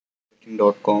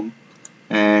www.automationtesting.com,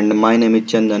 and my name is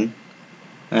Chandan.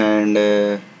 And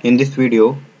in this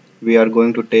video we are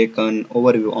going to take an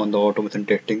overview on the automation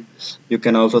testing. You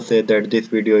can also say that this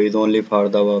video is only for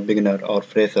the beginner or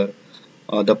fresher,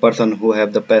 the person who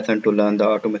have the passion to learn the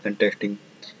automation testing.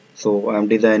 So I am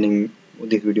designing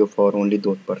this video for only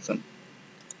those person.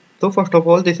 So first of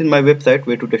all, this is my website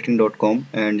way2testing.com,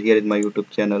 and here is my YouTube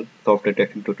channel software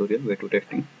testing tutorial way to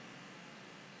testing.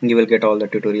 You will get all the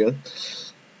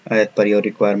tutorials as per your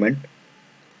requirement.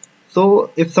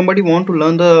 So if somebody want to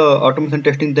learn the automation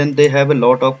testing, then they have a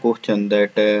lot of question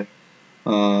that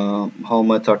how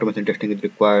much automation testing is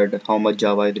required, how much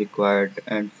Java is required,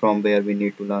 and from where we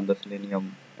need to learn the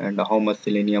Selenium, and how much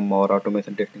Selenium or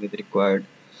automation testing is required.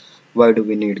 Why do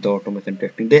we need the automation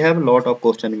testing? They have a lot of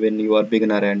question when you are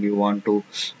beginner and you want to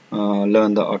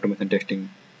learn the automation testing.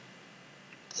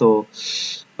 So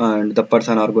and the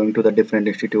person are going to the different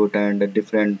institute and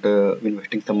different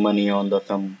investing some money on the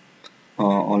some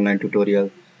online tutorial.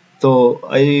 So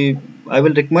I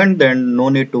will recommend then no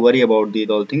need to worry about these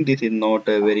all things. This is not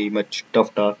a very much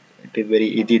tough task. It is very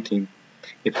easy thing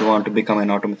if you want to become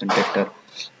an automation tester.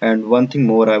 And one thing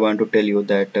more I want to tell you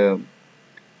that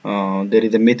there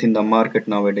is a myth in the market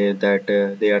nowadays that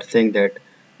they are saying that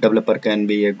developer can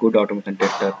be a good automation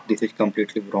tester. This is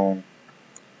completely wrong,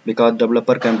 because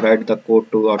developer can write the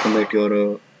code to automate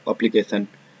your application,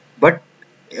 but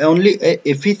only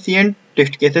efficient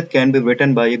test cases can be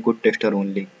written by a good tester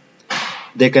only.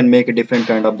 They can make a different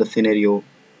kind of the scenario,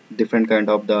 different kind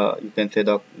of the, you can say,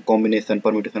 the combination,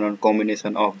 permutation and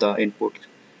combination of the inputs.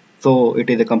 So it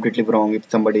is a completely wrong if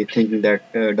somebody is thinking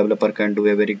that developer can do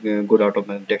a very good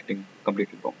automation testing.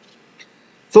 Completely wrong.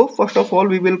 So first of all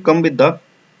we will come with the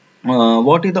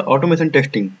what is the automation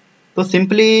testing. So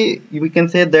simply we can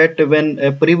say that when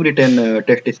a pre-written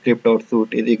test script or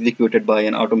suite is executed by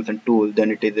an automation tool,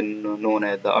 then it is known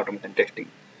as the automation testing.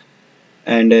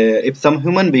 And if some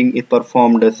human being is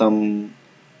performed some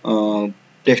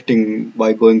testing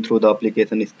by going through the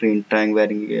application screen, trying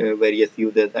various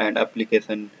uses and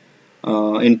application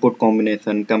input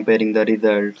combination, comparing the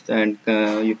results, and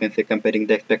you can say comparing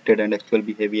the expected and actual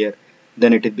behavior,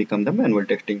 then it is become the manual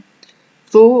testing.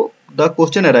 So the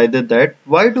question arises that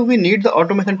why do we need the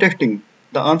automation testing?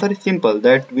 The answer is simple,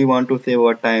 that we want to save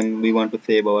our time, we want to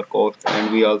save our cost,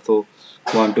 and we also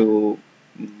want to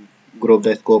grow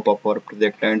the scope of our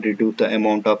project and reduce the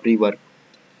amount of rework.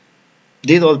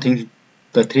 These all things,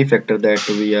 the three factors that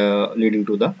we are leading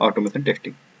to the automation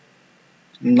testing.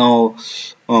 Now,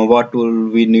 what tool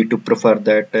we need to prefer?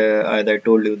 That as I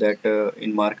told you that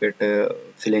in market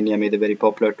Selenium is a very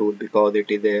popular tool because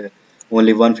it is a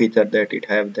only one feature that it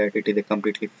have, that it is a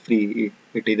completely free.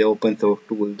 It is an open source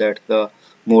tool. That's the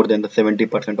more than the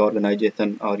 70%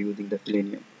 organization are using the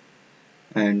Selenium.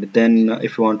 And then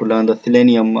if you want to learn the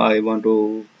Selenium, I want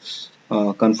to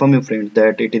confirm you friends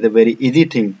that it is a very easy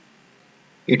thing.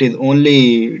 It is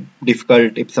only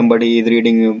difficult if somebody is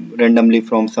reading randomly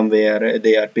from somewhere.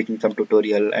 They are picking some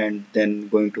tutorial and then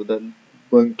going through the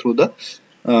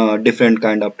different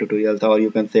kind of tutorials, or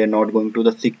you can say not going to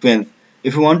the sequence.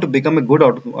 If you want to become a good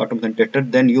automation tester,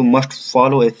 then you must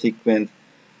follow a sequence,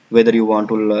 whether you want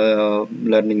to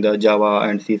learning the Java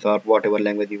and C Sharp, whatever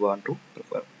language you want to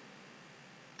prefer.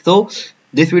 So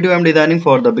this video I'm designing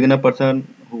for the beginner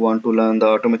person who want to learn the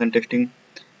automation testing.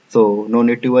 So no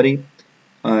need to worry,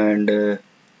 and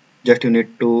just you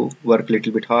need to work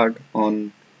little bit hard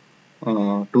on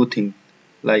two things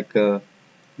like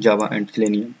Java and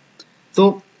Selenium.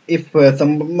 So if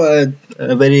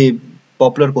a very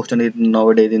popular question is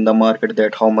nowadays in the market,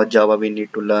 that how much Java we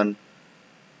need to learn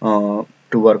to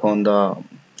work on the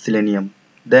Selenium,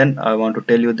 then I want to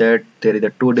tell you that there is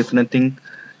a two different things.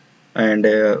 And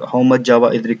how much Java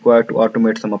is required to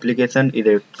automate some application is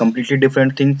a completely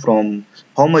different thing from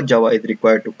how much Java is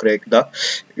required to crack the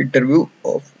interview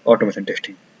of automation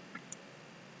testing.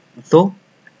 So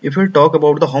if we talk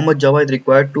about the how much Java is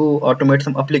required to automate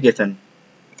some application,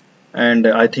 and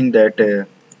I think that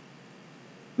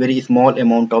very small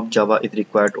amount of Java is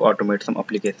required to automate some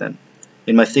application.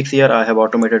 In my 6 year I have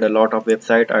automated a lot of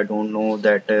website. I don't know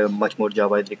that much more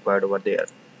Java is required over there.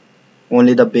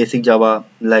 Only the basic Java,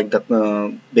 like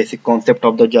the basic concept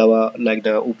of the Java, like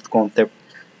the oops concept,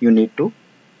 you need to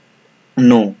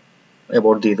know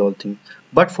about these all things.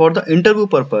 But for the interview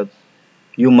purpose,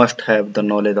 you must have the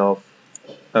knowledge of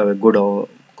good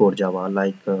core Java.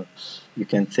 Like you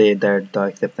can say that the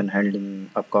exception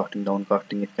handling, upcasting,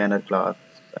 downcasting, scanner class,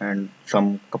 and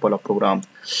some couple of programs.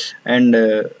 And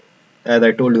as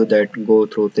I told you that go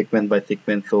through sequence by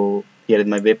sequence. So here is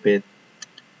my web page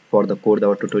for the core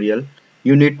Java tutorial.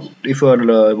 You need, if you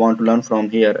are, want to learn from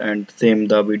here, and same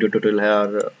the video tutorial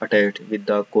are attached with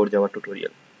the core Java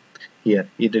tutorial. Here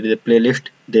it is a playlist.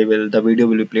 The video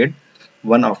will be played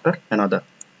one after another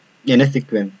in a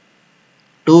sequence.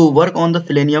 To work on the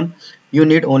selenium, you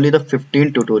need only the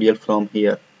 15 tutorial from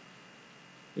here.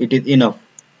 It is enough,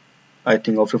 I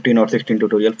think, of 15 or 16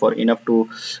 tutorial for enough to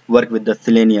work with the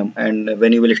selenium. And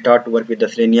when you will start to work with the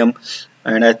selenium,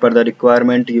 and as per the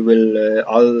requirement, you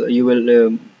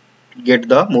will get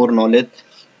the more knowledge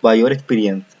by your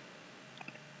experience.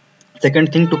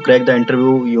 Second thing, to crack the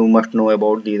interview, you must know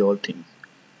about these all things.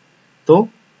 So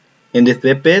in this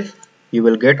web page, you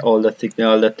will get all the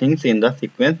things in the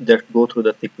sequence. Just go through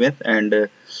the sequence, and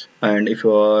if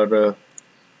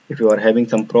you are having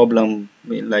some problem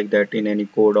like that in any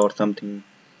code or something,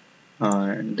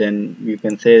 then you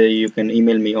can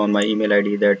email me on my email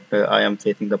ID that I am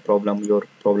facing the problem. Your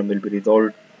problem will be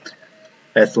resolved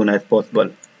as soon as possible.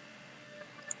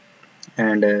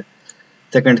 And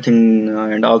second thing,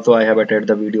 and also I have attached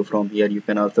the video from here. You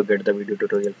can also get the video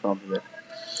tutorial from here.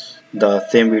 The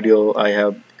same video I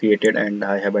have created and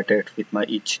I have attached with my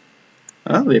each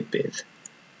web page.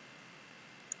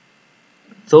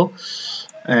 So,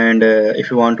 and if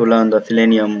you want to learn the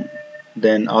selenium,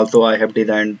 then also I have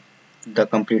designed the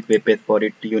complete web page for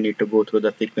it. You need to go through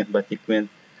the sequence by sequence.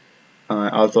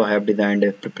 Also I have designed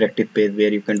a practice page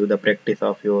where you can do the practice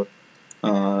of your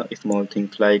small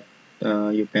things, like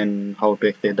you can how to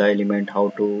access the element, how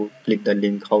to click the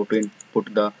link, how to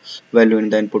input the value in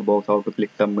the input box, how to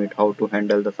click submit, how to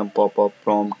handle the some pop-up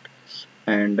prompt,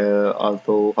 and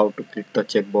also how to click the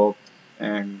checkbox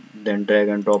and then drag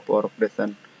and drop or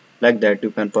operation. Like that you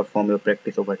can perform your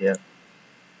practice over here.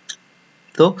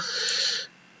 So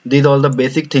these are all the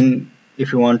basic thing.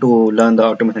 If you want to learn the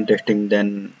automation testing,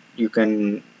 then you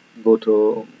can go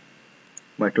through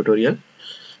my tutorial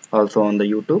also on the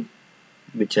YouTube,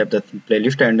 which have the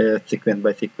playlist and sequence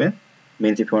by sequence.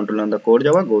 Means if you want to learn the core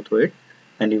Java, go through it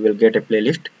and you will get a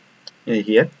playlist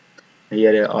here.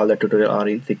 Here all the tutorial are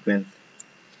in sequence.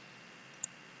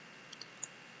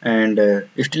 And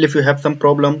still if you have some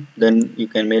problem, then you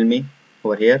can mail me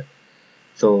over here.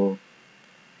 So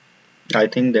I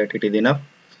think that it is enough.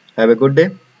 Have a good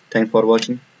day. Thanks for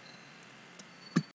watching.